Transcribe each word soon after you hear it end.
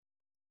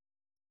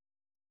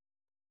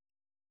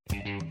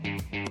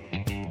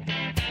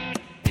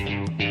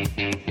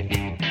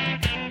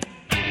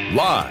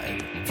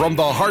Live from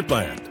the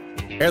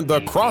heartland and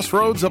the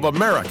crossroads of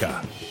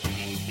America,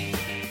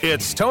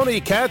 it's Tony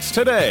Katz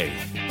Today.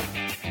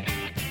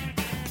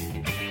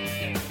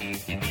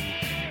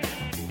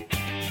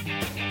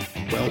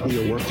 Well,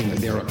 we are working,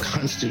 there are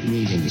constant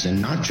meetings,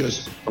 and not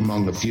just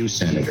among a few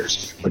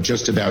senators, but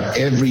just about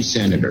every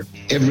senator,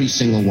 every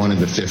single one of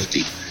the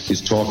 50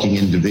 is talking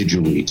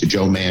individually to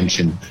Joe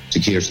Manchin, to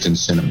Kyrsten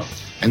Sinema.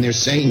 And they're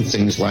saying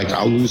things like,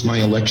 I'll lose my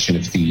election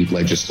if the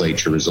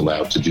legislature is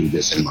allowed to do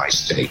this in my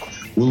state.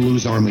 We'll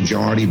lose our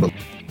majority, but...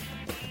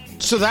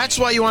 So that's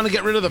why you want to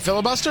get rid of the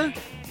filibuster?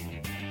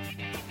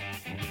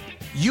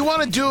 You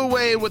want to do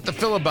away with the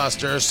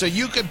filibuster so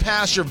you can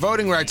pass your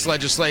voting rights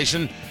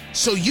legislation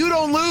so you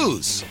don't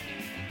lose.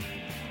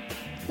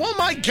 Well,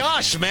 my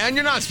gosh, man,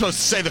 you're not supposed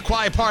to say the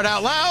quiet part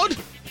out loud.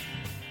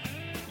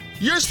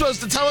 You're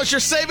supposed to tell us you're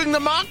saving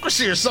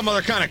democracy or some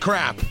other kind of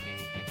crap.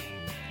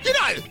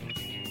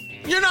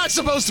 You're not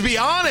supposed to be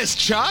honest,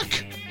 Chuck.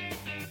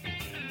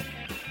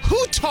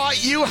 Who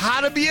taught you how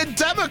to be a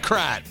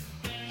Democrat?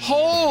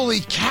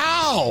 Holy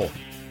cow.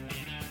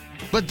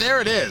 But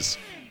there it is.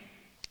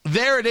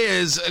 There it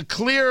is,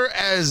 clear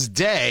as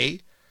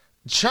day.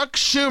 Chuck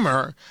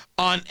Schumer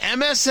on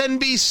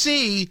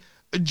MSNBC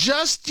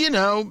just,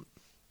 laying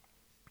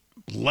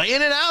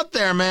it out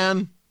there,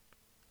 man.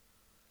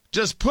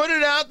 Just put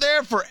it out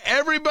there for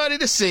everybody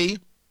to see.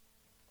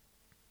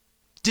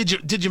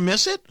 Did you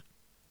miss it?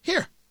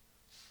 Here,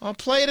 I'll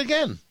play it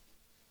again.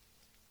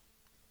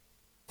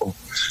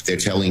 They're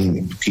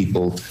telling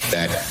people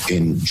that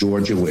in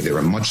Georgia, where there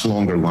are much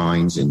longer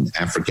lines in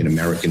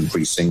African-American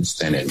precincts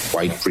than in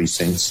white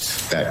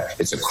precincts, that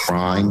it's a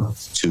crime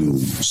to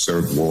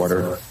serve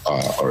water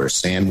or a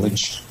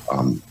sandwich,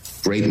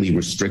 greatly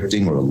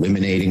restricting or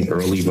eliminating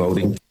early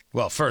voting.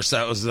 Well, first,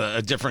 that was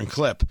a different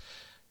clip.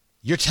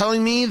 You're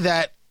telling me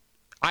that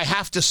I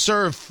have to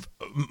serve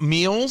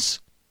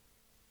meals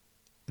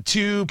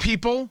to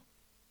people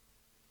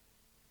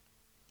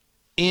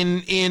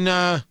in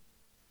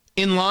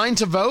line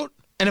to vote,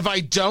 and if I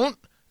don't,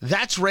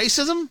 that's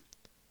racism?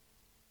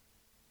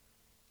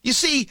 You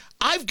see,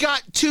 I've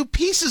got two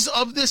pieces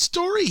of this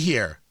story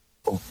here.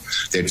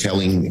 They're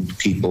telling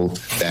people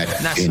that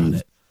that's not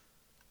it.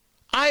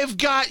 I've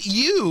got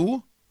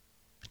you,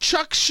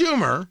 Chuck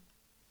Schumer,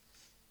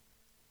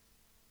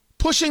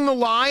 pushing the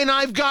lie, and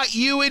I've got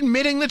you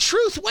admitting the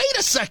truth. Wait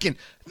a second.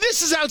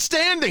 This is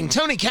outstanding.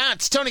 Tony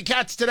Katz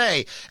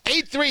Today.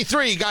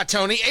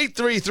 833-GOT-TONY,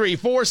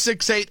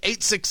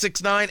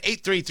 833-468-8669,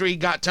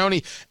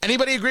 833-GOT-TONY.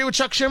 Anybody agree with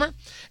Chuck Schumer?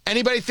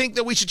 Anybody think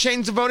that we should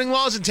change the voting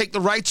laws and take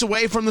the rights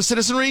away from the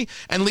citizenry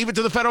and leave it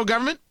to the federal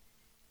government?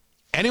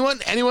 Anyone?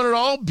 Anyone at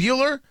all?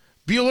 Bueller?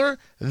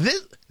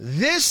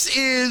 This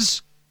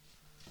is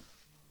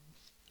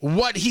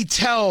what he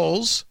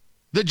tells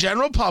the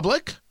general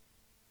public.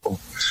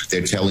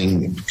 They're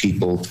telling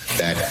people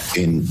that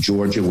in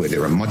Georgia, where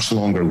there are much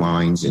longer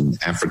lines in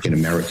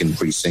African-American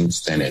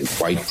precincts than in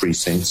white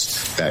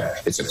precincts,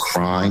 that it's a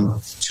crime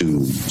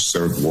to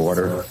serve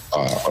water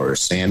or a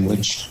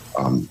sandwich,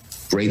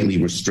 greatly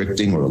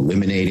restricting or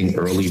eliminating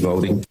early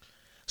voting.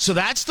 So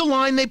that's the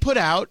line they put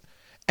out,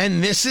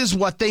 and this is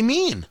what they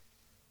mean.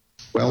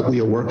 Well, we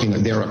are working,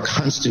 there are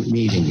constant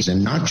meetings,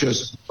 and not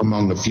just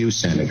among a few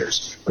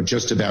senators, but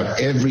just about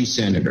every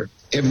senator,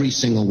 every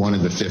single one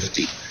of the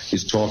 50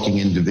 is talking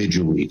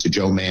individually to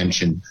Joe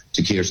Manchin,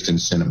 to Kyrsten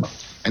Sinema.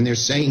 And they're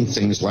saying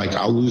things like,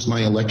 I'll lose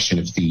my election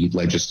if the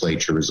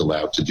legislature is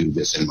allowed to do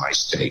this in my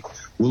state.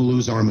 We'll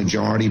lose our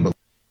majority. But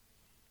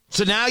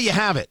so now you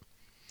have it.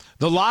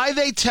 The lie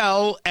they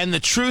tell and the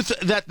truth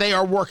that they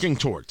are working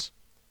towards.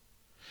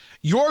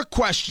 Your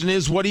question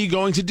is, what are you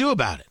going to do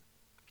about it?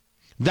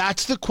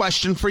 That's the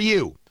question for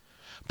you.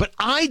 But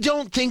I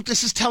don't think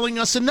this is telling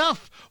us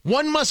enough.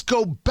 One must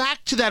go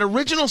back to that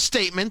original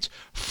statement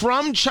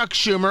from Chuck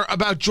Schumer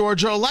about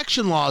Georgia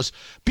election laws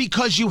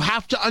because you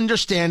have to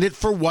understand it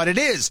for what it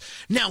is.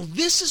 Now,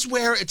 this is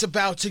where it's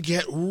about to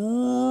get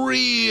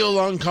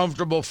real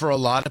uncomfortable for a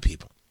lot of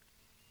people.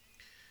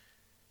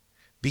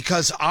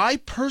 Because I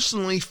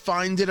personally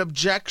find it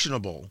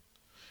objectionable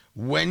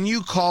when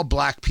you call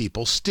black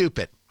people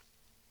stupid.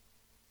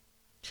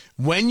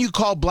 When you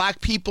call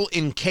black people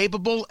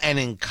incapable and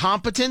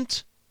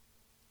incompetent,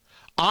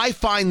 I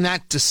find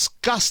that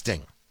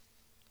disgusting.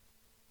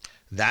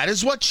 That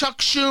is what Chuck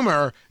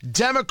Schumer,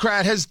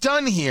 Democrat, has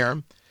done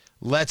here.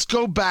 Let's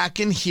go back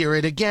and hear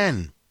it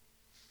again.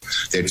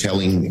 They're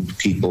telling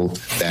people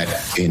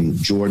that in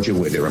Georgia,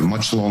 where there are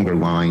much longer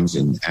lines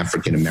in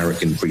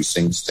African-American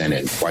precincts than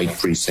in white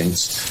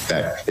precincts,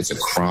 that it's a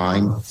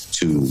crime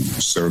to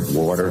serve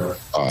water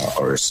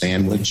or a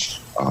sandwich,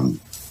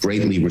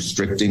 greatly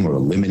restricting or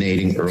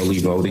eliminating early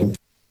voting.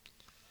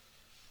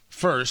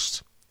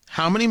 First,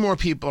 how many more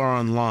people are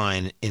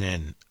online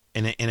in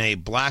a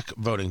black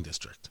voting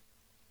district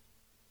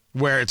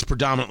where it's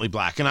predominantly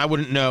black? And I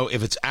wouldn't know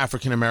if it's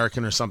African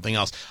American or something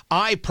else.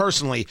 I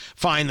personally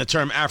find the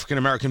term African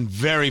American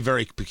very,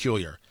 very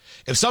peculiar.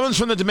 If someone's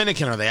from the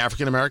Dominican, are they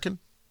African American?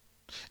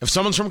 If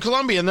someone's from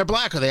Colombia and they're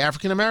black, are they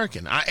African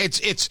American?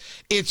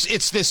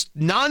 It's this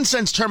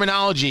nonsense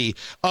terminology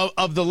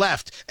of the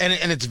left, and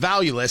it's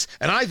valueless.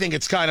 And I think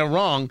it's kind of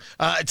wrong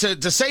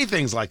to say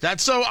things like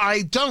that. So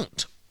I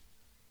don't.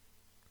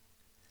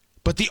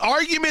 But the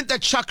argument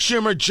that Chuck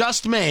Schumer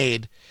just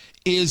made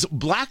is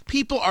black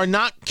people are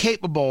not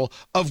capable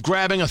of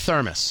grabbing a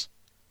thermos.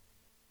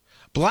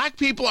 Black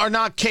people are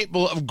not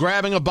capable of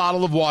grabbing a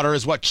bottle of water,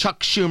 is what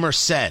Chuck Schumer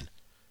said.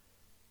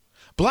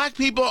 Black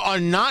people are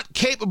not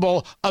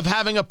capable of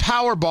having a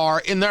power bar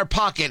in their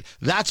pocket.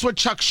 That's what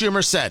Chuck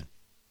Schumer said.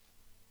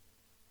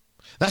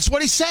 That's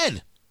what he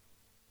said.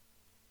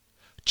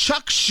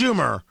 Chuck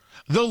Schumer,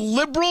 the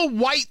liberal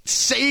white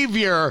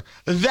savior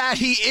that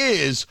he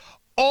is,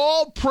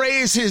 all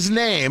praise his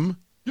name.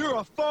 You're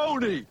a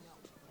phony.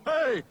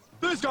 Hey,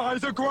 this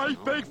guy's a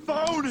great big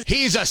phony.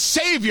 He's a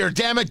savior,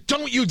 damn it.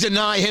 Don't you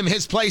deny him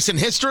his place in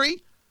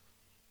history?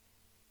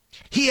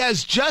 He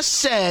has just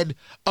said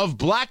of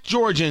black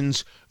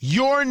Georgians,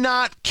 you're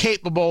not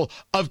capable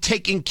of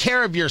taking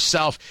care of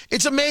yourself.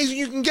 It's amazing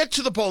you can get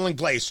to the polling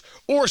place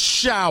or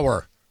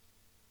shower.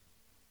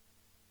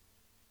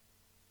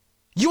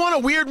 You want a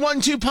weird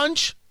 1-2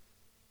 punch?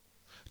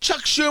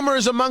 Chuck Schumer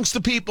is amongst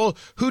the people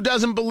who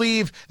doesn't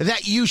believe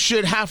that you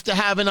should have to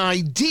have an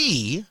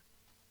ID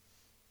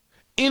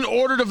in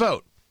order to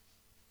vote.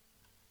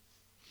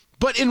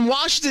 But in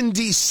Washington,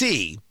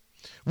 D.C.,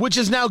 which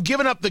has now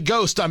given up the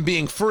ghost on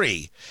being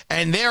free,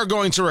 and they're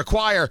going to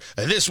require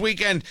this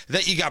weekend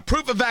that you got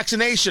proof of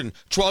vaccination.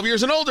 12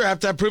 years and older have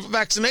to have proof of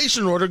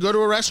vaccination in order to go to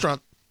a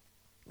restaurant.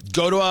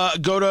 Go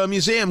to a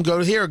museum,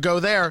 go here, go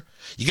there.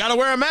 You got to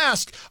wear a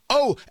mask.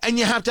 Oh, and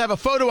you have to have a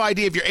photo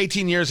ID if you're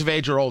 18 years of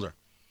age or older.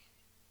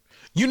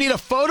 You need a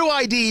photo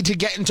ID to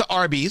get into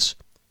Arby's.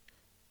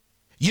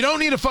 You don't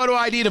need a photo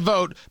ID to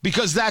vote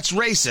because that's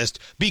racist,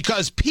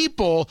 because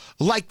people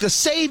like the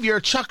savior,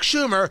 Chuck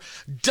Schumer,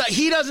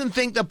 he doesn't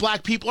think that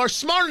black people are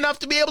smart enough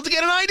to be able to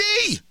get an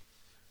ID.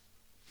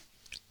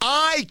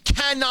 I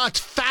cannot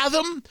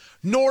fathom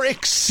nor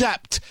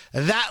accept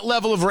that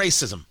level of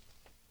racism.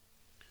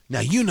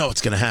 Now, you know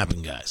what's going to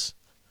happen, guys.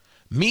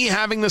 Me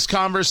having this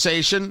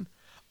conversation,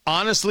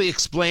 honestly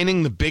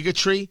explaining the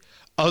bigotry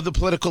of the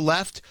political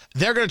left,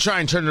 they're going to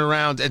try and turn it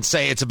around and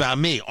say it's about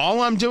me.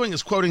 All I'm doing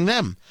is quoting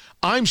them.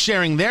 I'm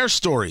sharing their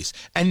stories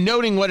and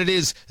noting what it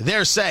is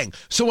they're saying.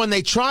 So when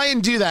they try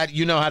and do that,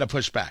 you know how to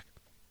push back.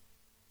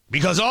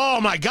 Because,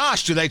 oh my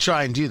gosh, do they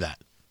try and do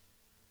that.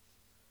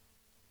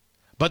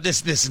 But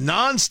this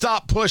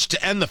nonstop push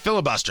to end the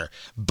filibuster.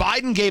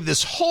 Biden gave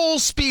this whole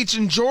speech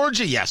in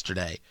Georgia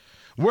yesterday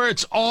where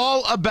it's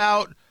all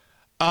about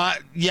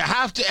you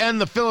have to end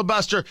the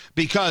filibuster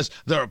because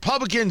the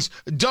Republicans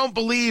don't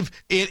believe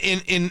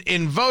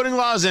in voting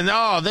laws, and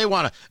they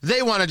want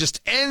to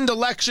just end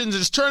elections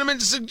and just turn them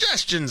into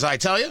suggestions, I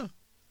tell you.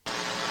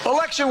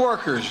 Election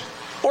workers,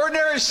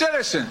 ordinary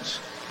citizens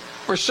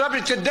were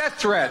subject to death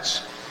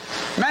threats,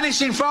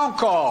 menacing phone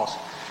calls,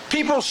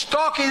 people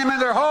stalking them in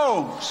their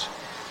homes.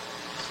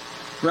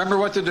 Remember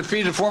what the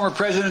defeated former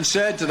president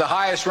said to the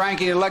highest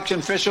ranking election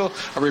official,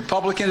 a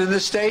Republican in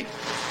this state?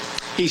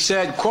 He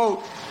said,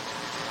 quote,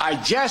 I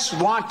just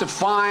want to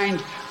find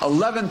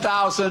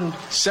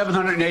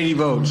 11,780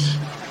 votes.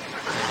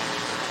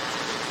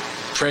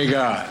 Pray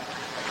God.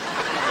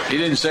 He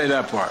didn't say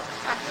that part.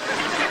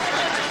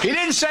 He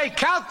didn't say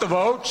count the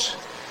votes.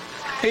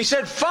 He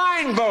said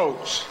find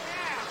votes.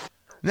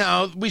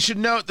 Now, we should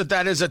note that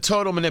that is a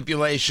total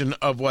manipulation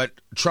of what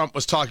Trump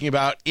was talking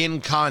about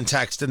in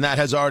context, and that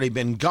has already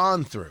been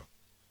gone through.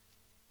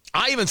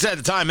 I even said at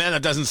the time, man,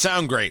 that doesn't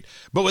sound great.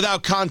 But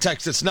without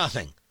context, it's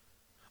nothing.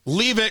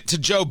 Leave it to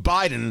Joe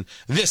Biden,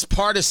 this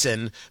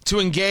partisan, to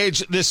engage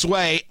this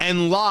way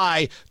and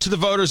lie to the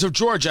voters of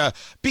Georgia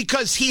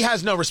because he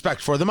has no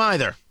respect for them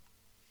either.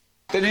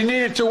 That he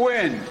needed to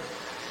win.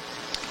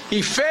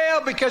 He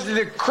failed because of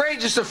the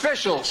courageous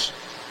officials,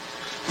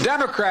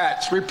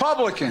 Democrats,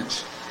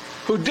 Republicans,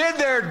 who did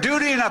their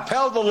duty and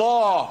upheld the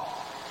law.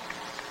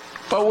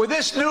 But with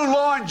this new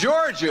law in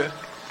Georgia,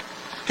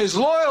 his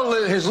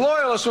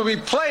loyalists will be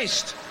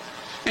placed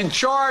in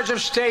charge of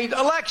state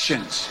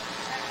elections.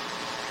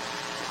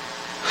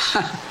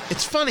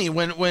 It's funny,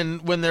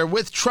 when they're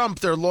with Trump,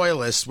 they're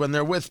loyalists. When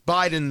they're with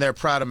Biden, they're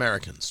proud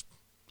Americans.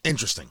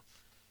 Interesting.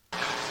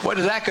 What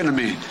is that going to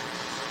mean?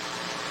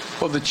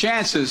 Well, the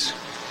chances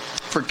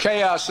for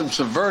chaos and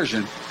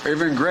subversion are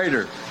even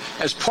greater.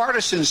 As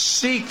partisans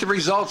seek the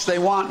results they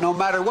want, no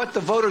matter what the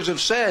voters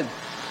have said,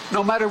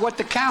 no matter what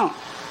the count.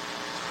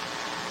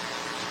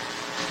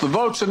 The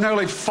votes of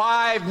nearly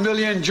 5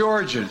 million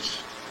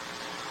Georgians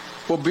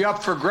will be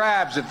up for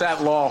grabs if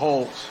that law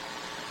holds.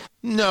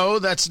 No,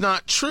 that's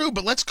not true,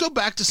 but let's go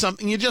back to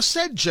something you just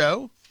said,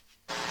 Joe.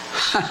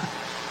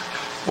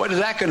 What is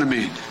that going to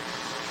mean?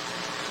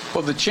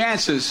 Well, the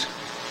chances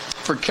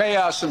for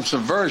chaos and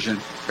subversion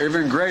are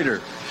even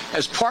greater.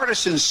 As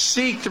partisans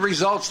seek the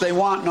results they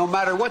want, no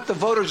matter what the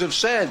voters have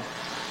said.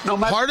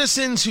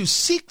 Partisans who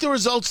seek the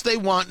results they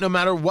want, no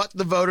matter what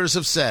the voters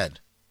have said.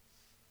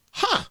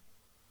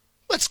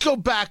 Let's go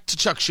back to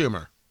Chuck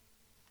Schumer.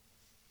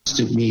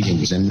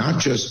 meetings, and not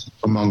just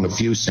among a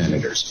few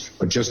senators,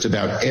 but just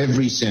about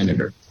every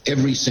senator,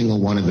 every single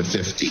one of the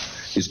 50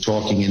 is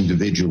talking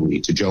individually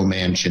to Joe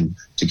Manchin,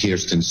 to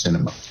Kyrsten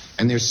Sinema.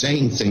 And they're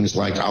saying things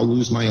like, I'll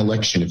lose my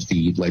election if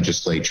the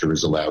legislature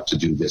is allowed to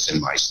do this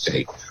in my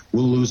state.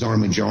 We'll lose our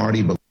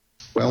majority, but,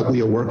 well,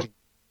 we are working.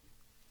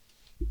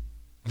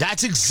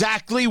 That's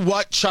exactly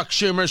what Chuck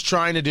Schumer is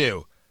trying to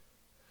do.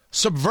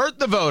 Subvert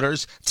the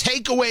voters,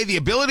 take away the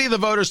ability of the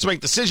voters to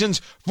make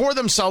decisions for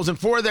themselves and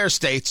for their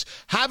states,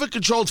 have it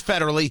controlled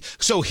federally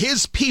so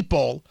his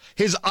people,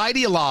 his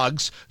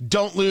ideologues,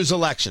 don't lose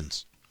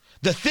elections.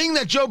 The thing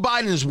that Joe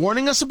Biden is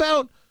warning us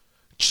about,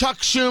 Chuck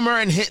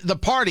Schumer and the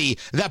party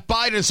that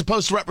Biden is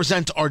supposed to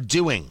represent are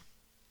doing.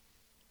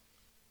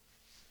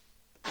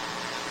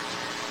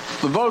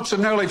 The votes of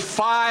nearly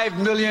 5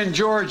 million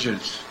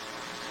Georgians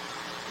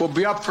will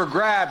be up for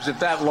grabs if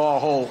that law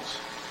holds.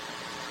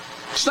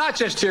 It's not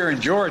just here in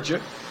Georgia.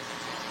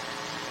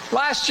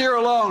 Last year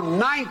alone,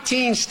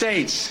 19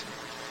 states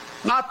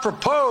not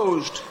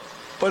proposed,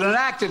 but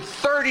enacted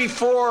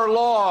 34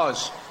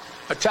 laws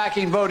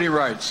attacking voting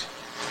rights.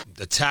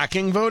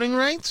 Attacking voting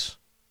rights?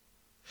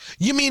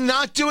 You mean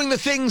not doing the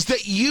things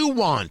that you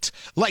want,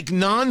 like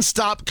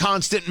nonstop,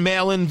 constant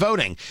mail-in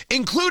voting,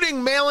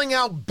 including mailing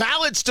out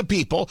ballots to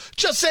people,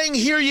 just saying,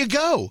 here you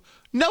go.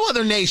 No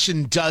other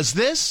nation does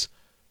this.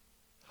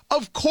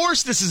 Of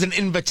course, this is an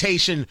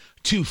invitation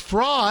to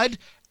fraud.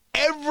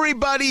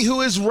 Everybody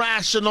who is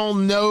rational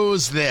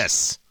knows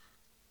this.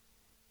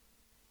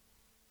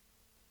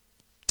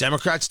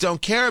 Democrats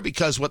don't care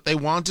because what they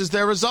want is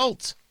their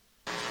result.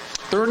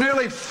 There were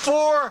nearly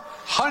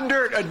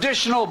 400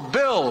 additional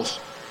bills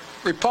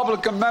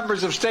Republican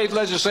members of state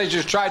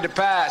legislatures tried to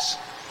pass.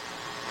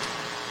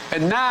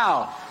 And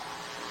now,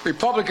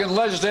 Republican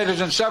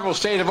legislators in several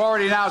states have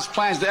already announced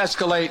plans to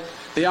escalate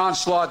the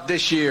onslaught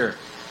this year.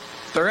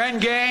 Their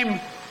end game,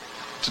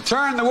 to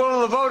turn the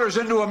will of the voters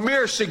into a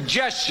mere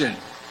suggestion.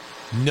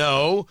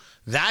 No,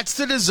 that's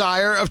the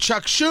desire of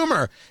Chuck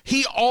Schumer.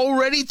 He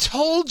already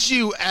told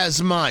you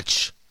as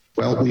much.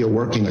 Well, we are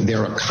working.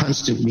 There are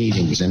constant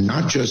meetings, and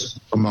not just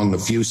among a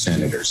few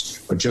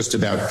senators, but just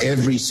about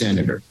every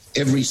senator,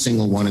 every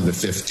single one of the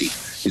 50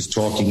 is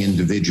talking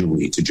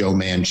individually to Joe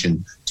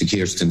Manchin, to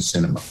Kyrsten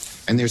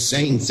Sinema. And they're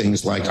saying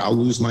things like, I'll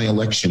lose my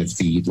election if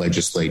the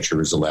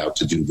legislature is allowed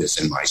to do this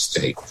in my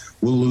state.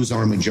 We'll lose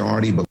our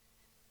majority, but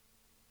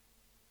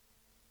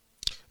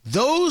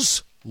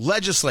those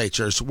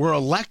legislatures were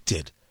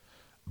elected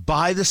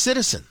by the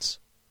citizens.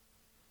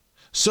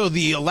 So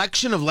the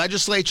election of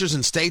legislatures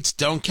and states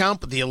don't count,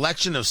 but the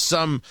election of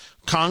some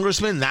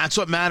congressman, that's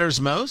what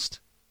matters most?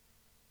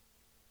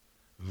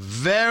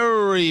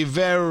 Very,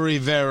 very,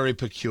 very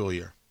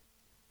peculiar.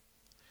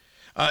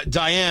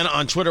 Diane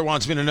on Twitter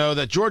wants me to know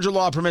that Georgia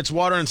law permits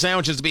water and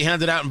sandwiches to be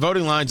handed out in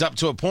voting lines up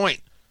to a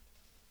point.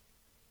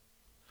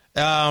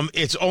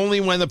 It's only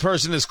when the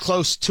person is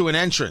close to an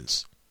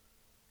entrance.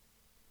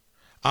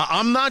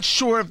 I'm not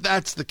sure if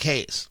that's the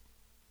case.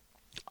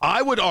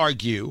 I would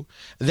argue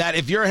that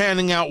if you're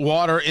handing out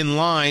water in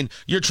line,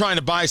 you're trying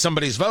to buy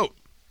somebody's vote.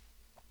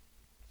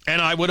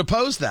 And I would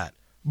oppose that.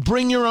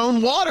 Bring your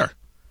own water.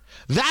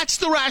 That's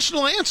the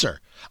rational answer.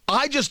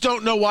 I just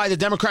don't know why the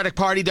Democratic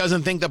Party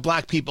doesn't think that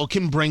black people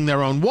can bring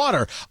their own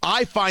water.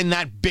 I find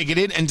that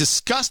bigoted and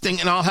disgusting,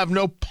 and I'll have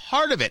no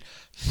part of it.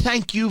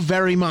 Thank you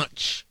very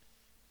much.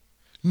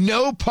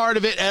 No part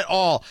of it at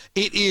all.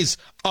 It is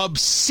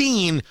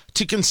obscene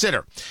to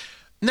consider.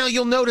 Now,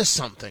 you'll notice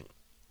something.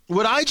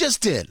 What I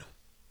just did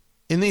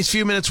in these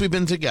few minutes we've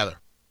been together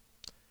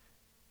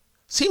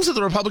seems that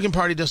the Republican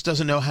Party just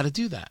doesn't know how to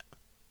do that.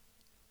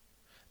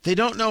 They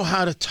don't know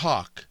how to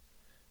talk.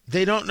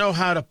 They don't know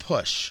how to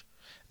push.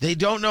 They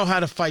don't know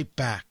how to fight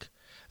back.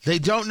 They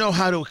don't know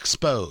how to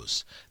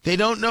expose. They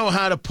don't know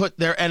how to put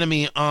their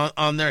enemy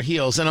on their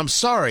heels. And I'm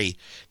sorry,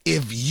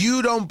 if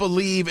you don't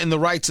believe in the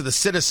rights of the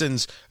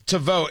citizens to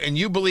vote and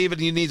you believe it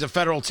needs a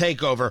federal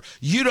takeover,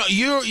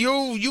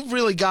 you've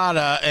really got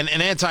an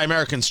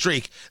anti-American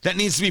streak that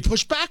needs to be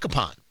pushed back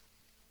upon.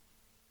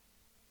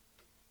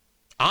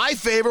 I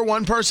favor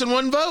one person,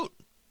 one vote.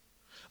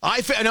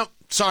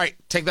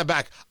 Take that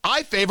back.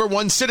 I favor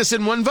one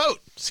citizen, one vote.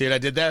 See what I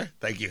did there?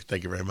 Thank you.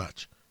 Thank you very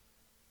much.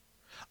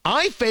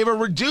 I favor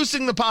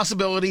reducing the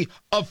possibility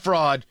of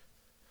fraud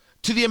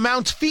to the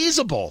amount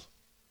feasible.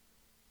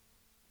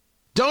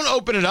 Don't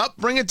open it up,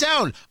 bring it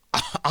down.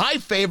 I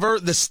favor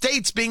the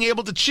states being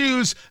able to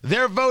choose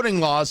their voting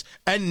laws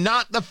and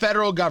not the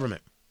federal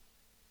government.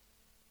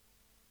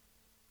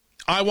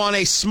 I want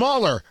a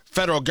smaller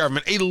federal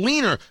government, a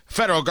leaner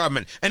federal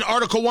government, an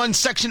Article 1,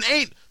 Section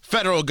 8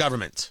 federal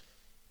government.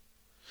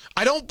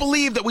 I don't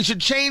believe that we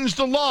should change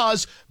the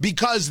laws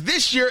because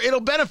this year it'll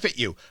benefit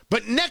you.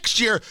 But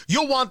next year,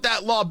 you'll want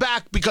that law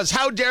back because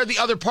how dare the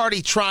other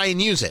party try and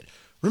use it?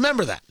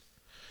 Remember that.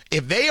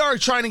 If they are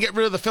trying to get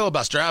rid of the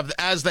filibuster,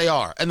 as they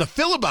are, and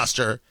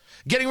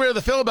getting rid of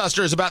the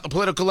filibuster is about the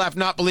political left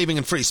not believing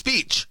in free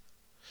speech.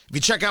 If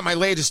you check out my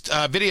latest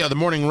video, The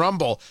Morning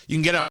Rumble, you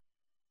can get a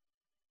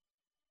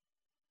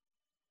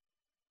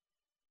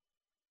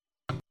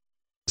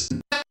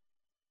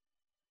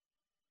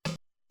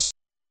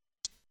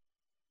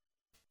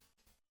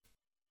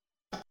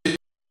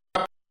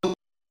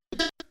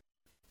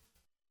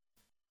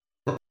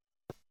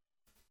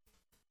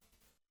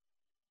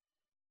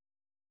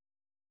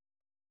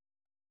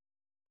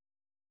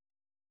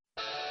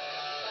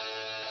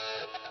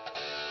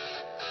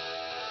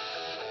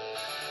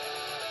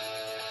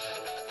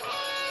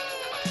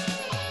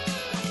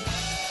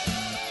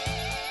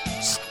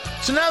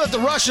So now that the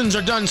Russians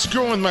are done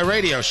screwing with my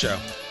radio show.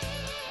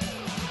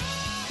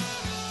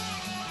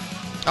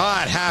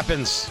 It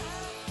happens.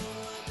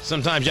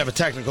 Sometimes you have a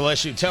technical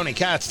issue. Tony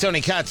Katz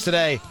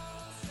today.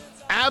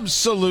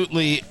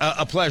 Absolutely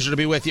a pleasure to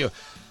be with you.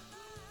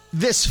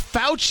 This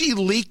Fauci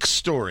leak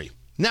story.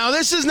 Now,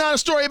 this is not a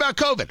story about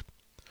COVID.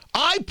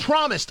 I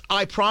promised.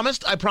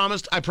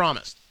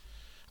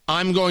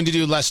 I'm going to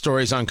do less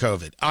stories on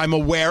COVID. I'm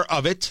aware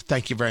of it.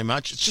 Thank you very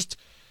much. It's just,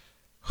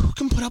 who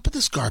can put up with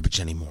this garbage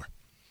anymore?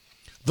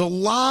 The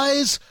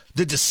lies,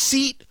 the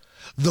deceit,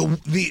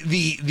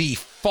 the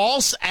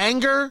false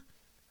anger.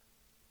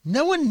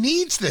 No one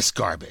needs this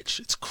garbage.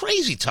 It's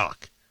crazy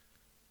talk.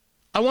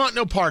 I want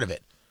no part of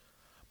it.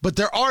 But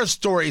there are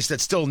stories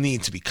that still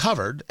need to be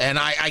covered, and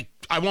I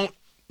won't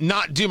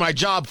not do my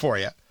job for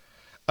you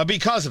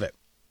because of it.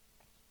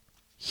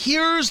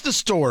 Here's the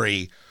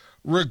story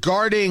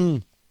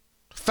regarding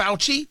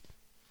Fauci,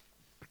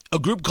 a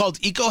group called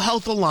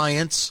EcoHealth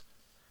Alliance,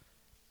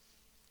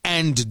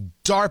 and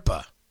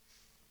DARPA.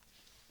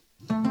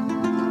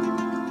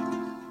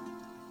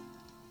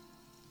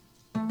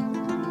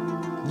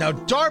 Now,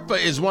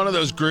 DARPA is one of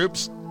those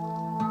groups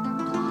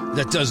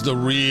that does the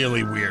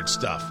really weird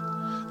stuff.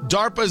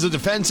 DARPA is a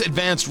Defense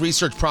Advanced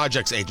Research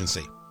Projects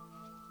Agency.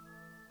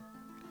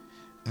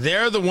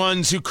 They're the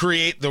ones who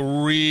create the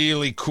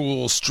really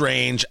cool,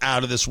 strange,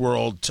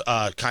 out-of-this-world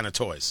kind of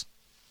toys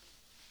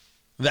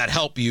that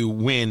help you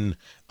win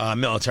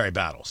military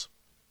battles.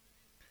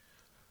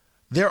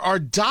 There are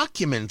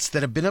documents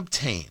that have been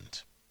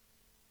obtained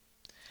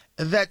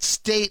that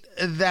state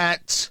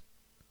that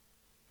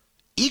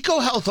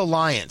EcoHealth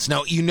Alliance,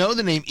 now you know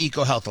the name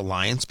EcoHealth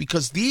Alliance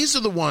because these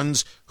are the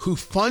ones who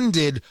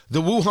funded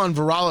the Wuhan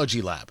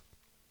Virology Lab,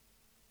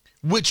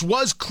 which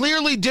was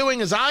clearly doing,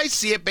 as I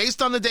see it,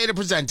 based on the data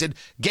presented,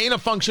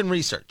 gain-of-function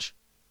research.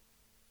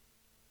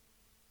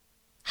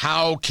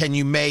 How can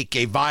you make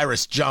a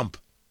virus jump,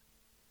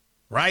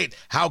 right?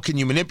 How can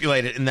you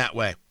manipulate it in that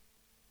way?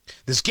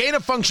 This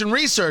gain-of-function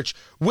research,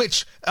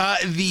 which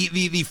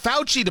the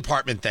Fauci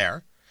department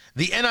there,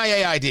 the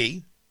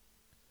NIAID,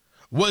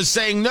 was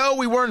saying, no,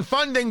 we weren't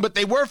funding, but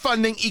they were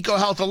funding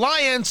EcoHealth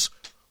Alliance,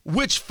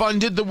 which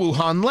funded the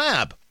Wuhan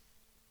lab.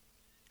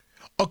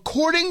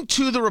 According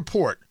to the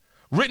report,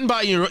 written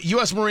by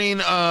U.S. Marine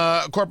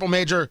Corporal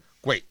Major,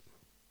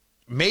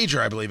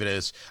 I believe it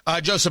is,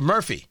 Joseph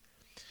Murphy,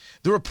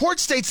 the report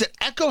states that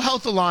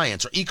EcoHealth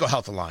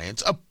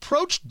Alliance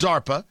approached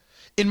DARPA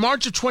in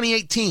March of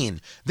 2018.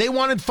 They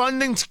wanted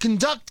funding to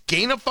conduct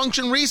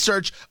gain-of-function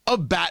research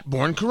of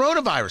bat-borne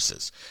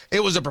coronaviruses.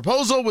 It was a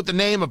proposal with the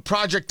name of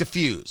Project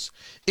Diffuse.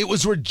 It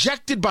was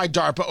rejected by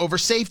DARPA over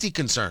safety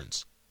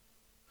concerns.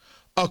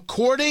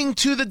 According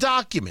to the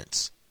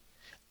documents,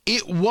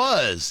 it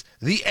was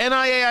the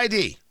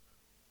NIAID.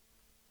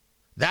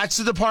 That's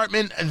the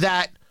department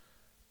that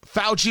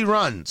Fauci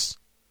runs.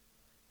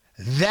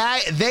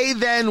 That they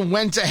then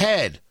went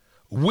ahead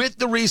with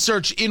the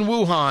research in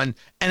Wuhan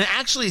and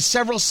actually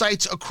several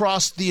sites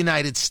across the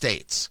United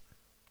States.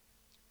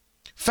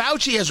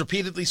 Fauci has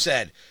repeatedly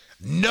said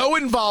no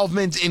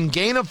involvement in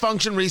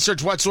gain-of-function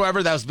research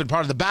whatsoever. That has been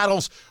part of the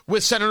battles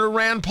with Senator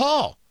Rand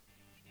Paul.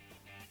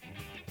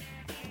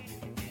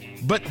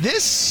 But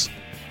this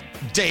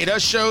data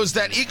shows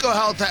that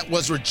EcoHealth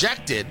was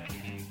rejected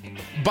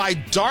by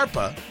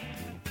DARPA,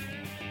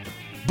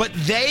 but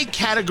they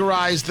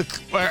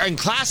categorized and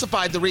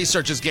classified the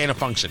research as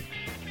gain-of-function.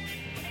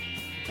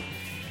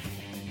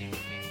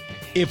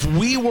 If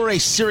we were a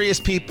serious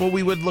people,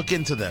 we would look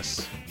into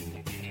this.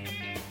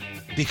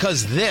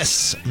 Because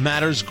this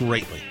matters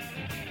greatly.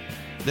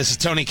 This is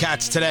Tony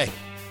Katz Today.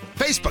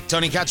 Facebook,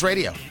 Tony Katz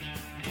Radio.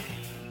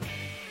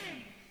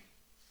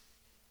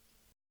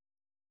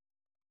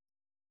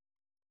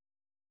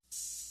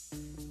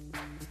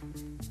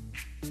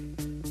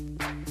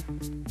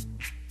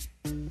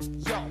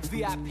 Yo,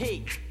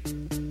 VIP.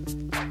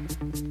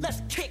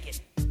 Let's kick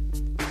it.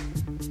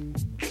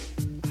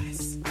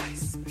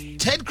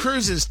 Ted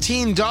Cruz's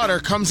teen daughter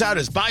comes out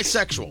as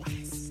bisexual.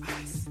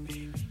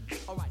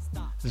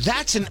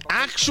 That's an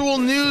actual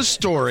news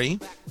story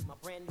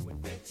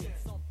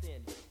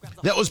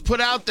that was put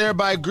out there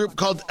by a group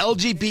called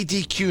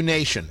LGBTQ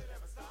Nation,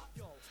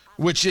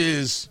 which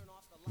is,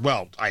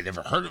 well, I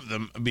never heard of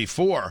them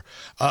before,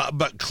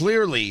 but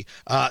clearly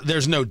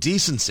there's no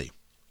decency.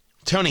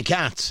 Tony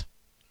Katz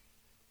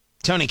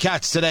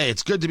Today.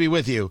 It's good to be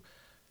with you.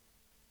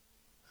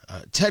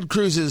 Ted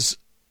Cruz's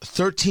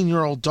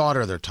 13-year-old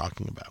daughter they're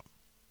talking about.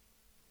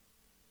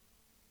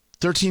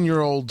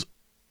 13-year-old,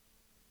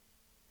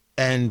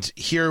 and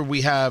here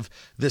we have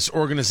this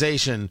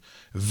organization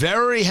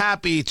very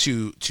happy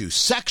to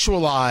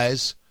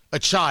sexualize a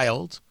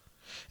child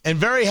and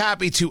very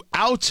happy to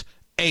out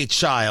a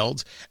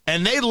child,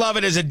 and they love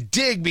it as a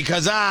dig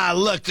because,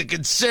 look, the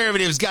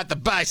conservatives got the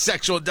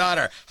bisexual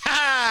daughter.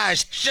 Ha!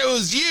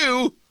 Shows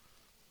you.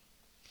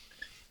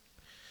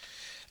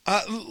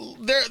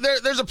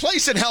 There's a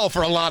place in hell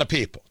for a lot of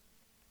people.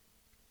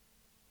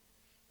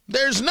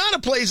 There's not a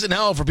place in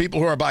hell for people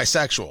who are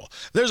bisexual.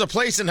 There's a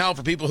place in hell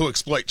for people who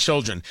exploit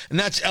children, and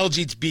that's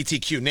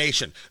LGBTQ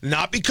Nation.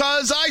 Not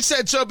because I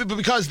said so, but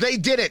because they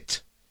did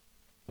it.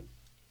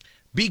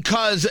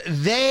 Because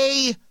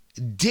they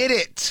did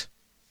it.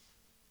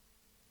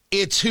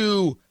 It's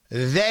who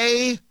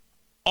they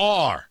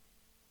are.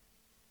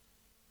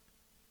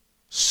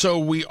 So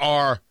we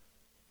are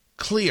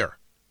clear.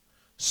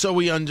 So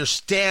we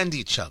understand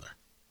each other.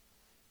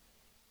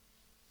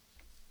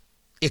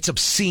 It's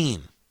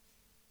obscene.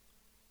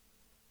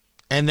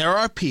 And there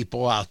are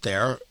people out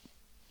there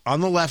on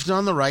the left and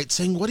on the right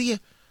saying, what are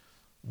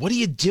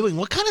you doing?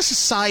 What kind of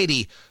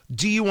society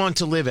do you want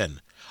to live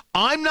in?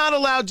 I'm not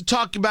allowed to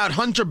talk about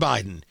Hunter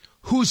Biden,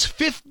 who's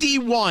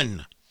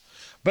 51.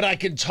 But I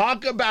can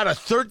talk about a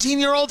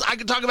 13-year-old. I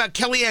can talk about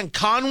Kellyanne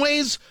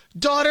Conway's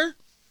daughter.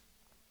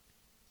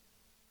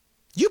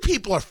 You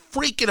people are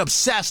freaking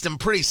obsessed and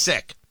pretty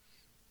sick.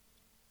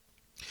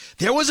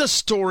 There was a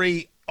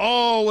story,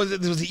 was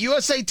it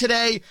USA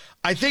Today?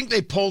 I think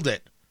they pulled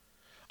it.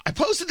 I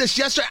posted this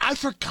yesterday. I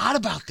forgot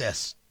about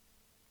this.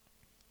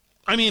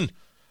 I mean,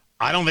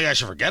 I don't think I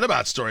should forget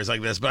about stories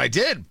like this, but I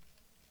did.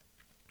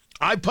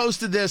 I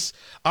posted this.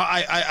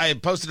 I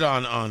posted it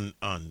on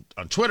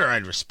Twitter. I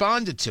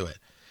responded to it.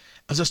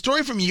 It was a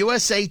story from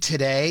USA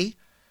Today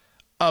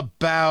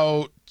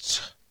about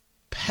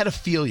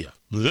pedophilia.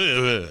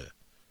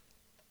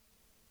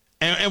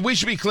 And we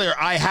should be clear.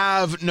 I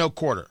have no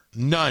quarter.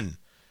 None.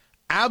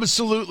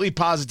 Absolutely,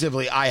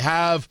 positively, I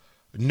have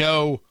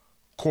no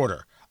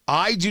quarter.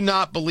 I do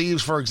not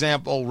believe, for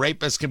example,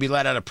 rapists can be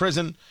let out of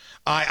prison.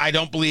 I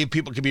don't believe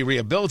people can be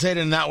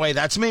rehabilitated in that way.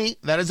 That's me.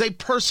 That is a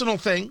personal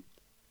thing.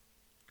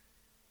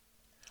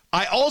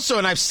 I also,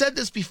 and I've said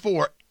this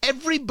before,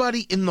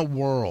 everybody in the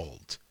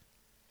world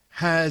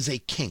has a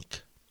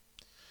kink.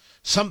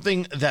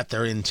 Something that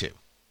they're into.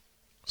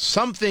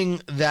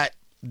 Something that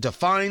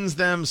defines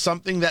them,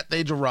 something that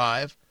they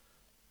derive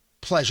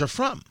pleasure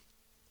from.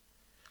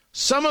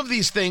 Some of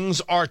these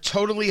things are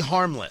totally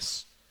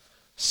harmless.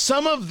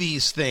 Some of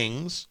these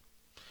things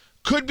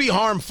could be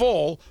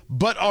harmful,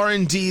 but are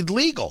indeed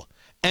legal.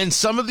 And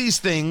some of these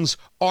things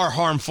are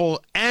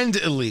harmful and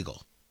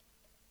illegal.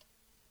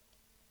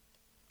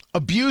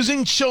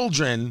 Abusing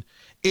children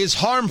is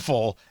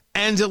harmful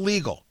and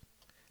illegal.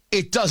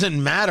 It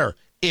doesn't matter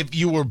if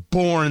you were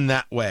born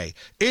that way.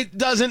 It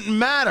doesn't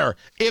matter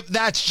if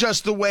that's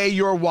just the way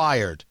you're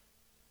wired.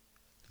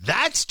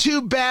 That's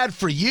too bad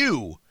for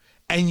you,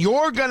 and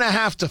you're going to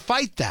have to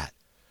fight that.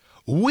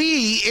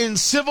 We in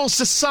civil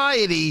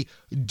society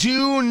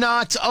do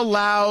not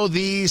allow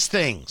these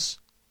things.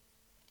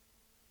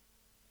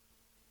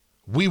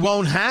 We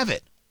won't have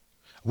it.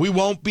 We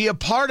won't be a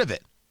part of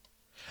it.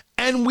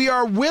 And we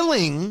are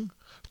willing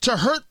to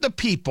hurt the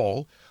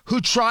people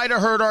who try to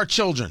hurt our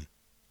children.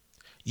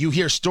 You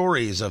hear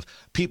stories of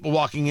people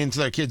walking into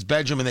their kid's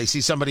bedroom and they see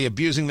somebody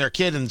abusing their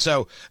kid, and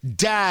so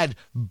dad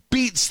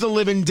beats the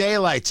living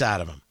daylights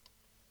out of him.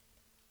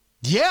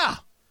 Yeah,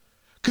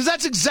 because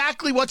that's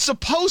exactly what's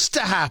supposed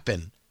to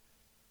happen.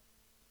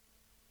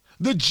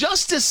 The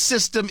justice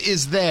system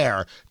is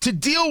there to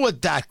deal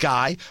with that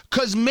guy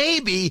because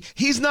maybe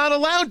he's not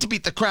allowed to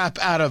beat the crap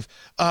out of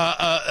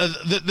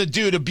the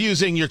dude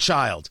abusing your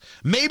child.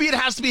 Maybe it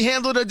has to be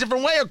handled a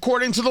different way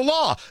according to the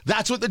law.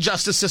 That's what the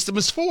justice system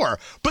is for.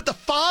 But the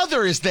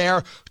father is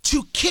there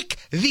to kick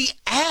the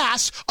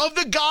ass of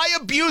the guy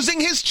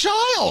abusing his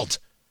child.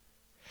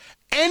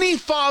 Any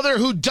father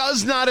who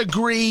does not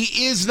agree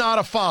is not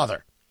a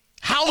father.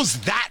 How's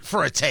that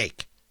for a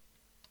take?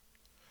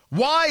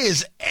 Why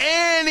is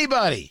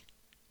anybody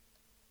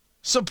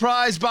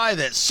surprised by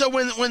this? So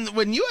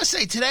when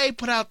USA Today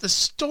put out this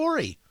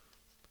story,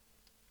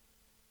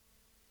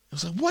 I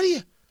was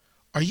like,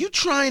 are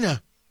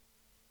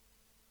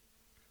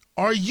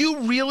you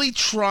really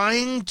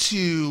trying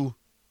to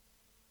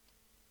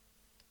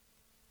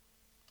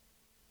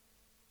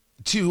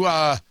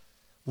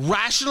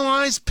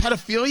rationalize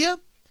pedophilia?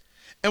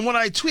 And what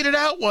I tweeted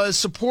out was,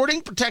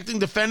 supporting, protecting,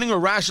 defending, or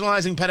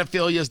rationalizing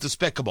pedophilia is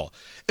despicable.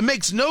 It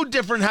makes no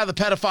difference how the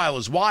pedophile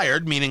is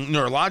wired, meaning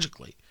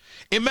neurologically.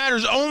 It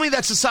matters only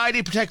that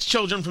society protects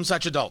children from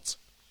such adults.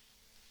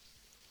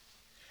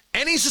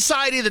 Any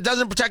society that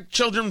doesn't protect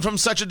children from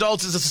such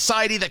adults is a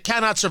society that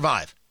cannot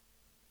survive.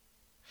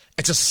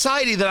 It's a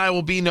society that I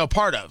will be no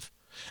part of.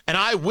 And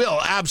I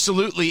will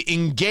absolutely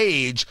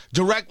engage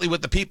directly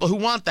with the people who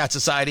want that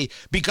society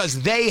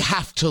because they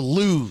have to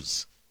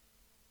lose.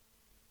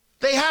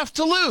 They have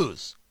to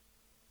lose.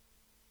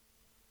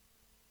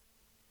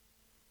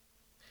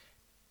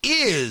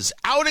 Is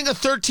outing a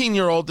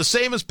 13-year-old the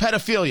same as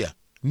pedophilia?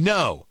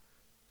 No.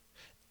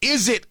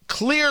 Is it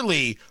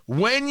clearly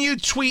when you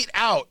tweet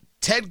out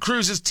Ted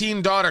Cruz's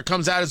teen daughter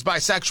comes out as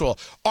bisexual,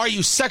 are you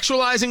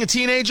sexualizing a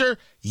teenager?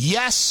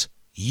 Yes,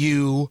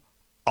 you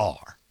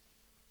are.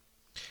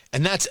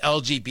 And that's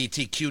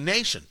LGBTQ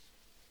Nation.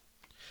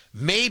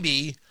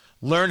 Maybe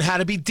learn how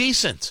to be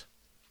decent.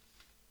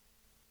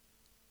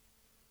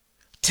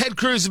 Ted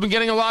Cruz has been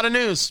getting a lot of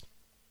news.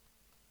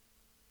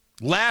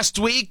 Last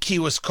week, he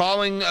was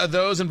calling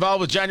those involved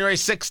with January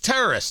 6th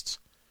terrorists.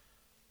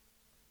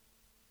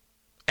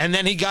 And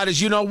then he got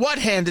his you-know-what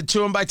handed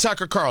to him by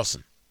Tucker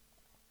Carlson.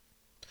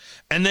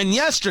 And then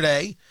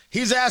yesterday,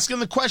 he's asking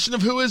the question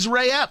of who is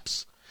Ray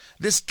Epps.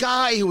 This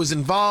guy who was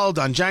involved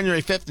on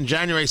January 5th and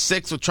January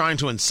 6th with trying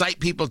to incite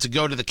people to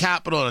go to the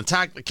Capitol and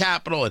attack the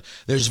Capitol. And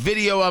there's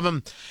video of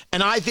him.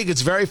 And I think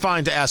it's very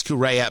fine to ask who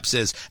Ray Epps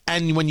is.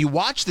 And when you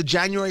watch the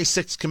January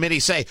 6th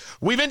committee say,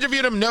 we've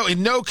interviewed him,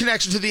 no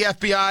connection to the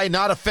FBI,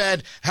 not a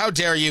Fed, how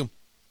dare you?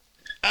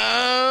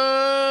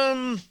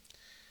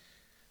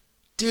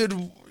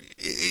 Dude,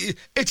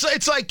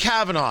 it's like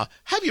Kavanaugh.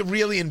 Have you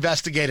really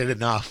investigated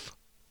enough?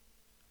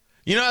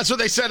 You know, that's what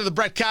they said of the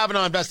Brett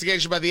Kavanaugh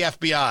investigation by the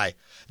FBI.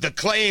 The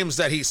claims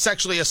that he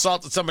sexually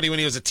assaulted somebody when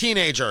he was a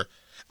teenager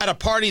at a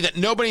party that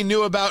nobody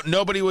knew about,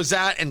 nobody was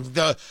at, and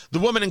the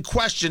woman in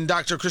question,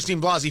 Dr.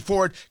 Christine Blasey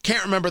Ford,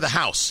 can't remember the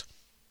house.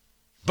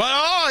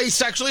 But, he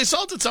sexually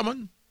assaulted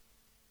someone.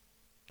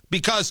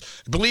 Because,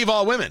 believe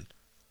all women.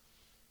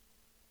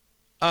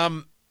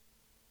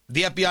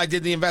 The FBI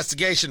did the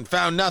investigation,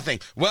 found nothing.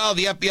 Well,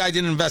 the FBI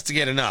didn't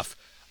investigate enough.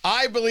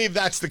 I believe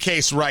that's the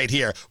case right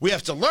here. We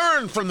have to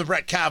learn from the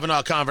Brett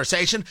Kavanaugh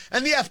conversation,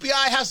 and the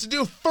FBI has to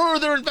do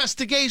further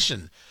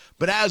investigation.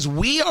 But as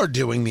we are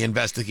doing the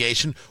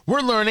investigation,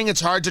 we're learning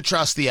it's hard to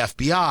trust the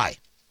FBI.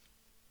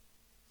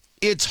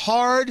 It's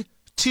hard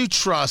to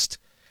trust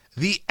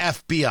the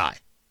FBI.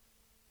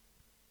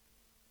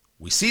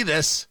 We see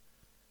this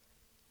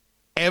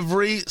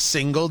every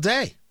single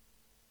day.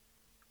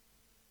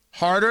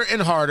 Harder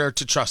and harder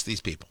to trust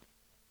these people.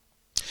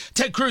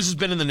 Ted Cruz has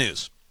been in the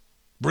news,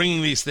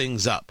 bringing these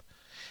things up.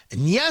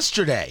 And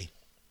yesterday,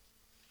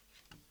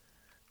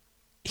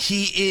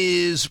 he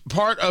is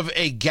part of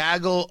a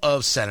gaggle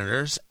of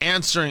senators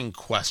answering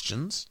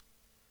questions.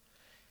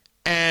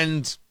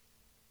 And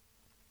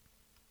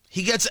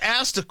he gets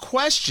asked a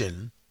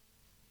question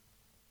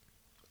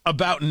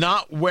about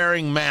not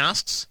wearing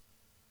masks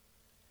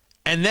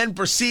and then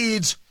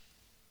proceeds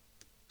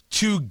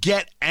to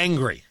get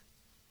angry.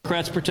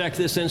 Democrats protect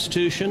this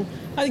institution.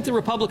 I think the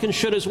Republicans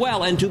should as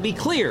well. And to be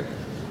clear,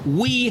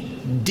 we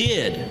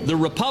did. The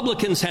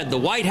Republicans had the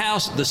White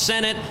House, the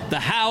Senate, the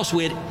House.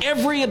 We had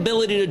every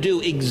ability to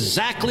do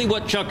exactly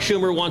what Chuck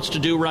Schumer wants to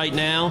do right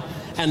now,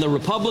 and the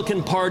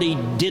Republican Party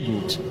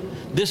didn't.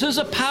 This is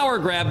a power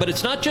grab, but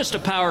it's not just a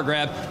power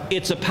grab.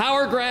 It's a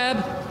power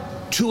grab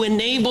to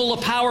enable a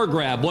power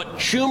grab. What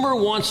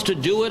Schumer wants to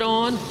do it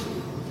on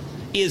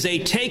is a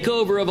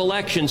takeover of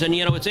elections. And,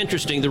 you know, it's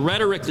interesting. The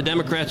rhetoric the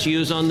Democrats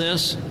use on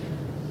this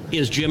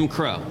is Jim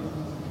Crow.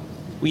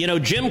 You know,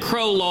 Jim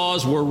Crow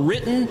laws were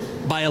written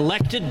by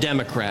elected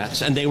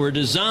Democrats, and they were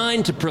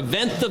designed to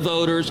prevent the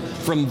voters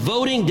from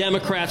voting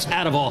Democrats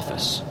out of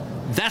office.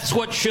 That's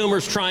what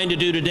Schumer's trying to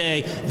do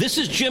today. This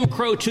is Jim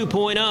Crow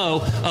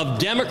 2.0 of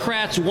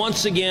Democrats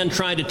once again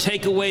trying to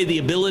take away the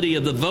ability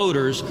of the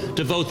voters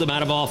to vote them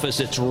out of office.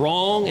 It's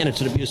wrong, and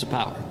it's an abuse of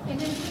power. And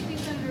then,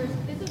 Senators,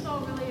 this is all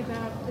really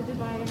about the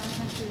divide in our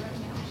country right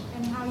now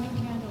and how you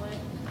handle it.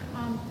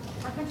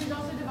 Our country's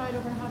also divided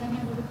over how to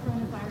handle the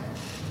coronavirus.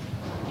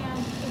 And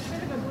it's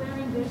sort of a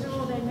glaring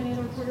visual that many of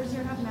the reporters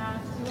here have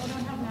masks. You all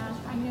don't have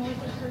masks. I know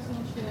it's a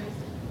personal choice.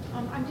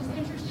 I'm just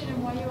interested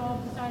in why you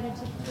all decided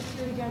to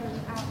appear together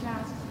without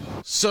masks.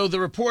 So the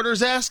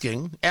reporter's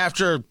asking,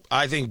 after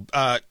I think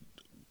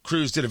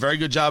Cruz did a very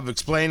good job of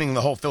explaining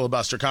the whole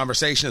filibuster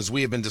conversation as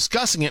we have been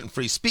discussing it in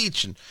free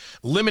speech and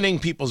limiting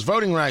people's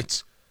voting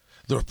rights,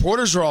 the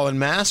reporters are all in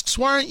masks.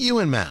 Why aren't you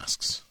in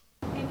masks?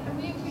 And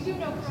we do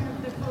know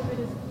that COVID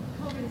is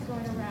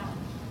going around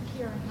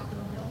here on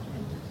Capitol Hill,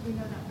 and we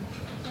know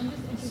that. So I'm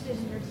just interested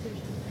in your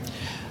decision.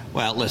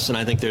 Well, listen,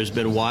 I think there's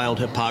been wild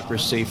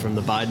hypocrisy from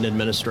the Biden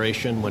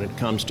administration when it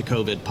comes to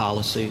COVID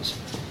policies,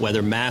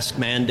 whether mask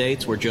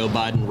mandates, where Joe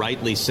Biden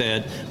rightly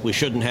said we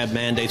shouldn't have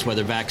mandates,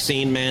 whether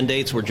vaccine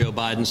mandates, where Joe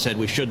Biden said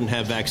we shouldn't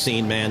have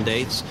vaccine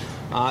mandates.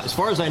 As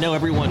far as I know,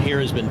 everyone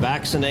here has been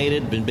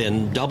vaccinated,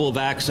 been double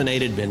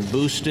vaccinated, been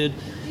boosted.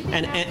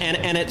 And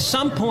at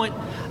some point,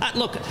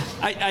 look,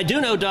 I do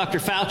know Dr.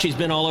 Fauci's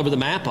been all over the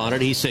map on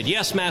it. He said,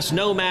 yes, mask,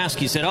 no mask.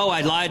 He said,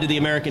 I lied to the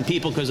American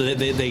people because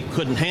they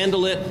couldn't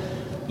handle it.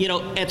 You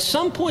know, at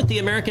some point, the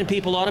American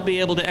people ought to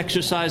be able to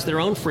exercise their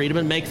own freedom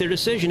and make their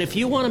decision. If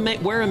you want to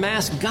wear a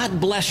mask, God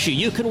bless you.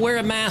 You can wear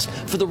a mask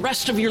for the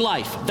rest of your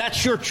life.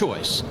 That's your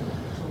choice.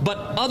 But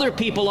other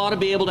people ought to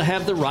be able to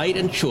have the right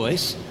and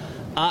choice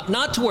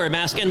not to wear a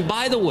mask. And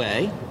by the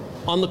way,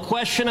 on the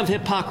question of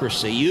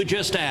hypocrisy, you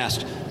just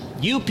asked,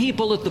 you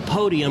people at the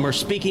podium are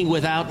speaking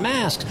without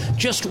masks.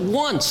 Just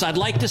once, I'd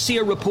like to see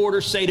a reporter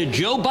say to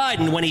Joe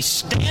Biden when he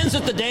stands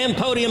at the damn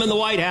podium in the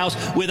White House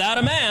without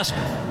a mask,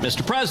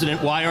 Mr.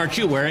 President, why aren't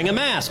you wearing a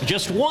mask?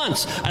 Just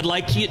once, I'd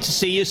like to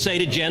see you say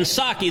to Jen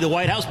Psaki, the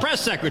White House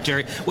press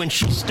secretary, when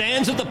she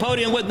stands at the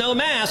podium with no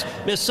mask,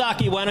 Ms.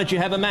 Psaki, why don't you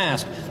have a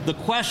mask? The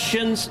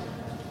questions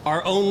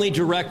are only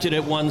directed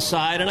at one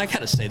side, and I got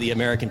to say the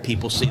American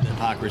people see the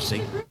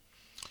hypocrisy.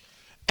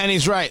 And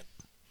he's right.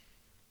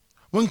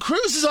 When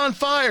Cruz is on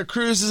fire,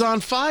 Cruz is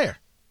on fire.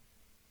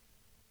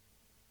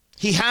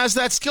 He has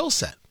that skill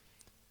set.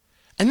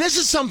 And this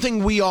is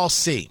something we all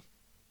see.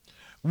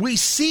 we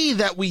see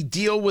that we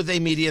deal with a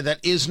media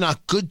that is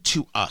not good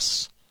to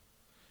us,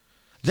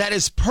 that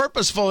is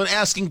purposeful in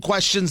asking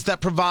questions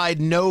that provide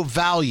no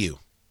value,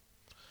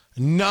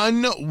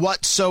 none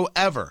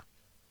whatsoever.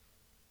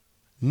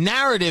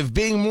 Narrative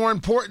being more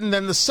important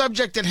than the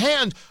subject at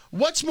hand.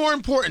 What's more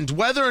important,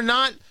 whether or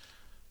not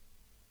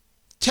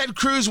Ted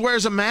Cruz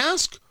wears a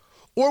mask,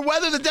 or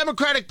whether the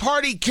Democratic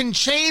Party can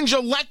change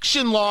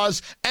election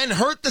laws and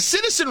hurt the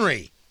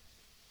citizenry?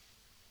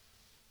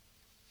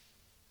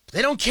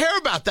 They don't care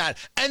about that.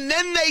 And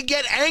then they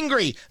get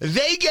angry.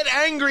 They get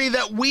angry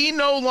that we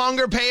no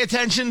longer pay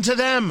attention to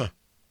them,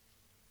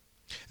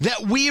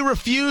 that we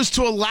refuse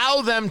to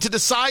allow them to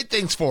decide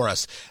things for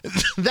us,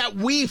 that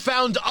we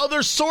found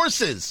other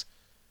sources,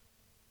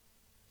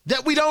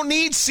 that we don't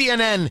need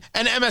CNN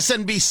and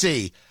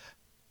MSNBC,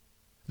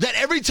 that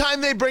every time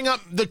they bring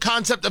up the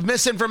concept of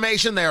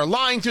misinformation, they are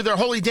lying through their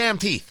holy damn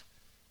teeth.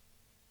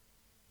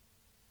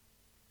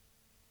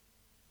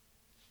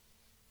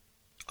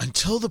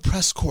 Until the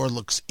press corps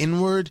looks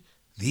inward,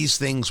 these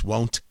things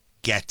won't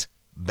get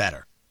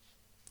better.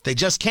 They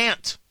just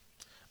can't.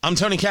 I'm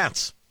Tony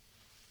Katz.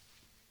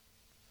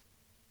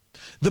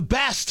 The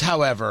best,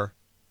 however,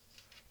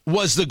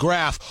 was the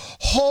graph.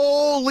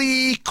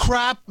 Holy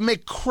crap,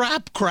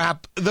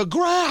 McCrap, the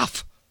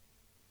graph.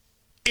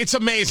 It's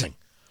amazing.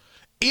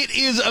 It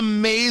is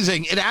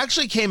amazing. It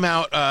actually came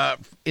out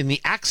in the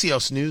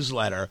Axios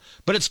newsletter,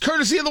 but it's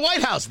courtesy of the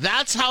White House.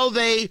 That's how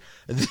they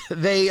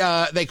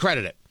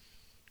credit it.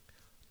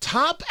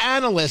 Top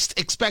analysts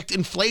expect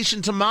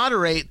inflation to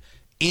moderate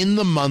in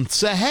the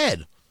months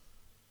ahead.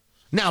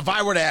 Now, if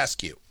I were to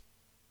ask you,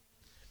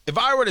 if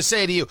I were to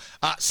say to you,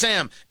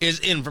 Sam is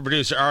in for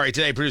producer Ari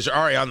today, producer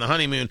Ari on the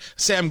honeymoon.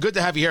 Sam, good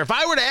to have you here. If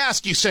I were to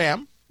ask you,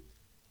 Sam,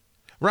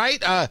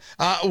 right,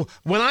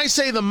 when I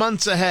say the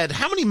months ahead,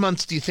 how many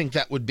months do you think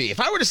that would be? If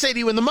I were to say to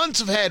you, in the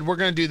months ahead, we're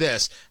going to do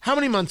this, how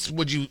many months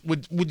would you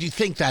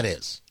think that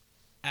is?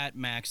 At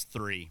max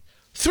 3.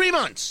 3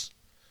 months.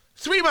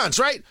 3 months,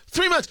 right?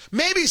 3 months.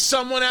 Maybe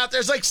someone out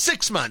there's like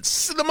 6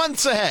 months, the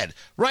months ahead,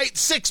 right?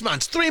 6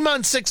 months, 3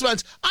 months, 6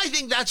 months. I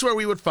think that's where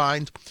we would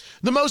find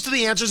the most of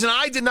the answers. And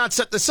I did not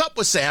set this up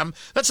with Sam.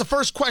 That's the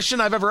first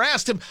question I've ever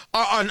asked him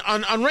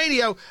on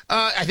radio.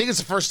 I think it's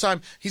the first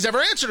time he's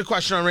ever answered a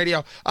question on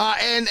radio.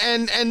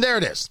 And there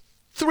it is.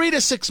 3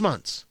 to 6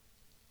 months.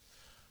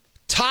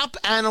 Top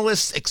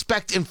analysts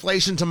expect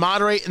inflation to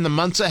moderate in the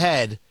months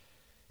ahead.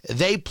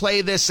 They play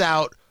this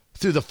out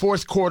through the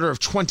fourth quarter of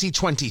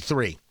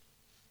 2023.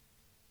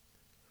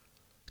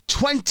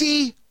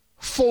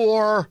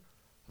 24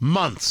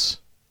 months.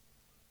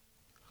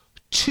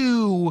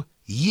 2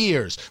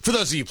 years. For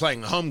those of you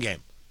playing the home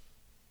game.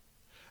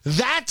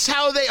 That's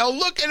how they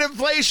look at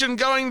inflation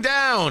going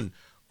down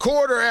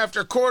quarter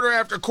after quarter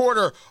after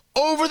quarter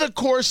over the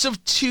course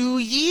of 2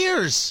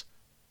 years.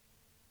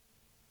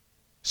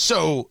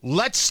 So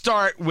let's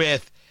start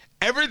with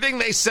everything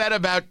they said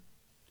about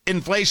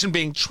inflation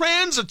being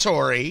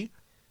transitory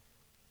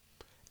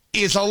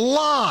is a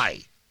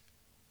lie.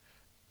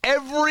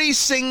 Every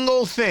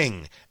single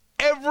thing,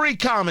 every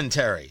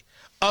commentary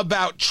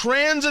about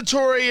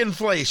transitory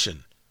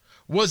inflation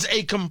was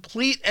a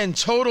complete and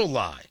total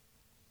lie.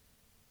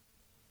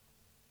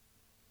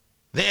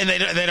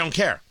 They don't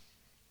care.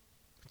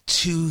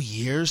 2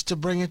 years to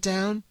bring it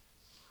down?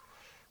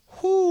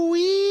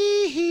 Hoo-wee-hee-hee.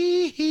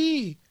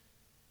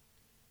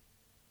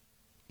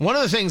 One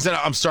of the things that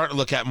I'm starting to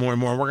look at more and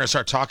more, and we're going to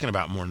start talking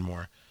about more and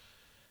more,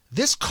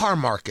 this car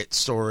market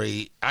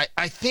story,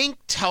 I think,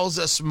 tells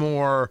us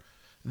more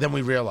than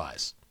we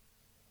realize.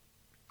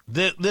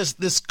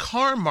 This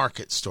car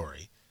market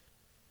story,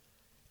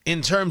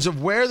 in terms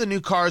of where the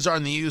new cars are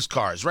and the used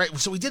cars, right?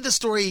 So we did this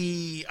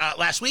story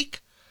last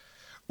week,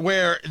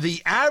 where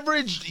the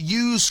average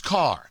used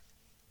car,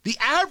 the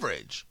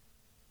average,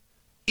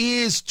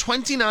 is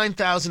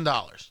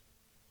 $29,000.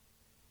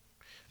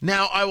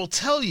 Now, I will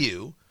tell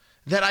you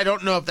that I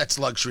don't know if that's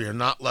luxury or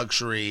not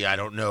luxury. I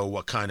don't know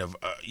what kind of,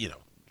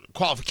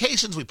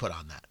 qualifications we put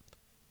on that.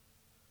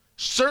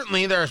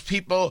 Certainly, there are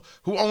people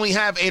who only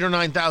have $8,000 or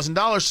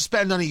 $9,000 to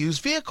spend on a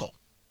used vehicle.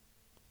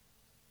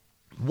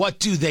 What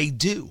do they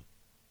do?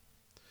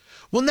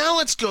 Well, now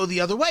let's go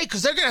the other way,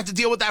 because they're going to have to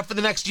deal with that for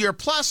the next year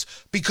plus,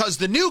 because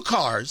the new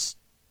cars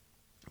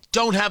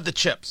don't have the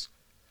chips.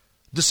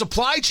 The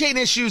supply chain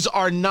issues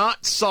are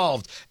not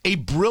solved. A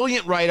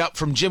brilliant write-up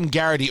from Jim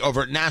Garrity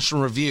over at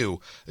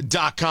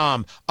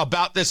nationalreview.com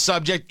about this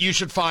subject. You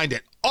should find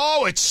it.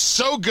 Oh, it's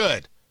so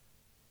good.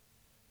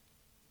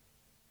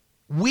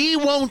 We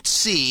won't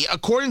see,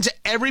 according to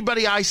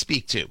everybody I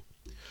speak to,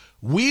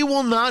 we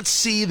will not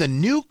see the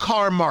new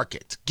car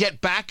market get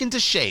back into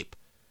shape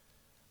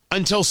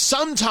until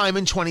sometime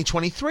in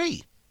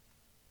 2023.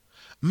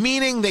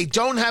 Meaning they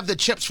don't have the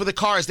chips for the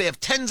cars. They have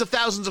tens of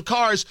thousands of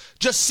cars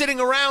just sitting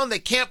around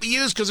that can't be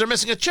used because they're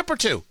missing a chip or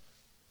two.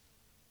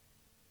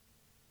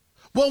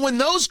 Well, when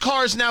those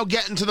cars now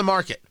get into the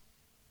market,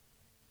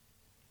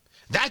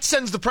 that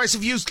sends the price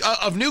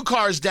of new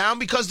cars down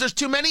because there's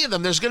too many of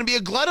them. There's going to be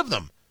a glut of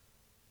them.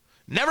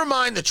 Never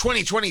mind the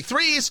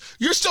 2023s.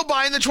 You're still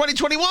buying the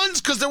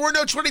 2021s because there were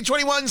no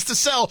 2021s to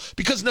sell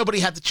because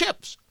nobody had the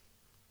chips.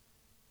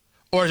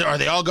 Or are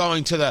they all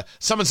going to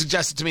someone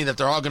suggested to me that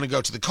they're all going to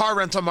go to the car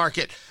rental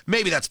market.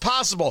 Maybe that's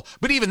possible,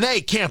 but even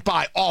they can't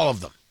buy all of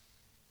them.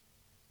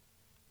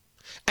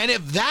 And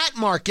if that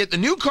market, the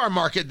new car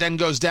market, then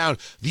goes down,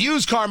 the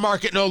used car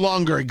market no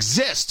longer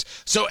exists.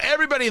 So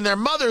everybody and their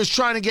mother is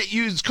trying to get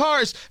used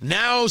cars,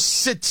 now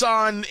sits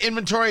on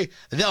inventory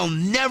they'll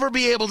never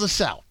be able to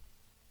sell.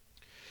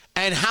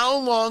 And how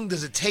long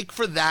does it take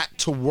for that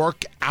to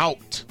work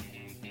out?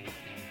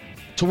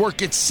 To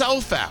work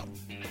itself out?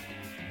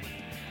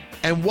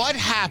 And what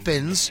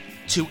happens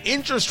to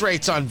interest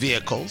rates on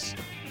vehicles,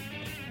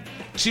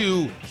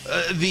 to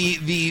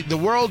the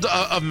world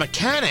of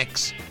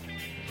mechanics?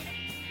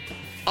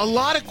 A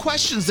lot of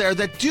questions there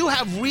that do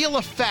have real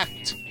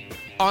effect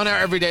on our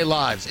everyday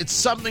lives. It's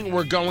something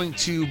we're going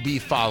to be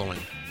following.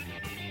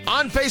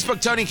 On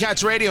Facebook, Tony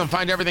Katz Radio, and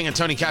find everything at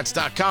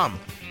TonyKatz.com.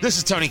 This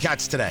is Tony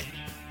Katz Today.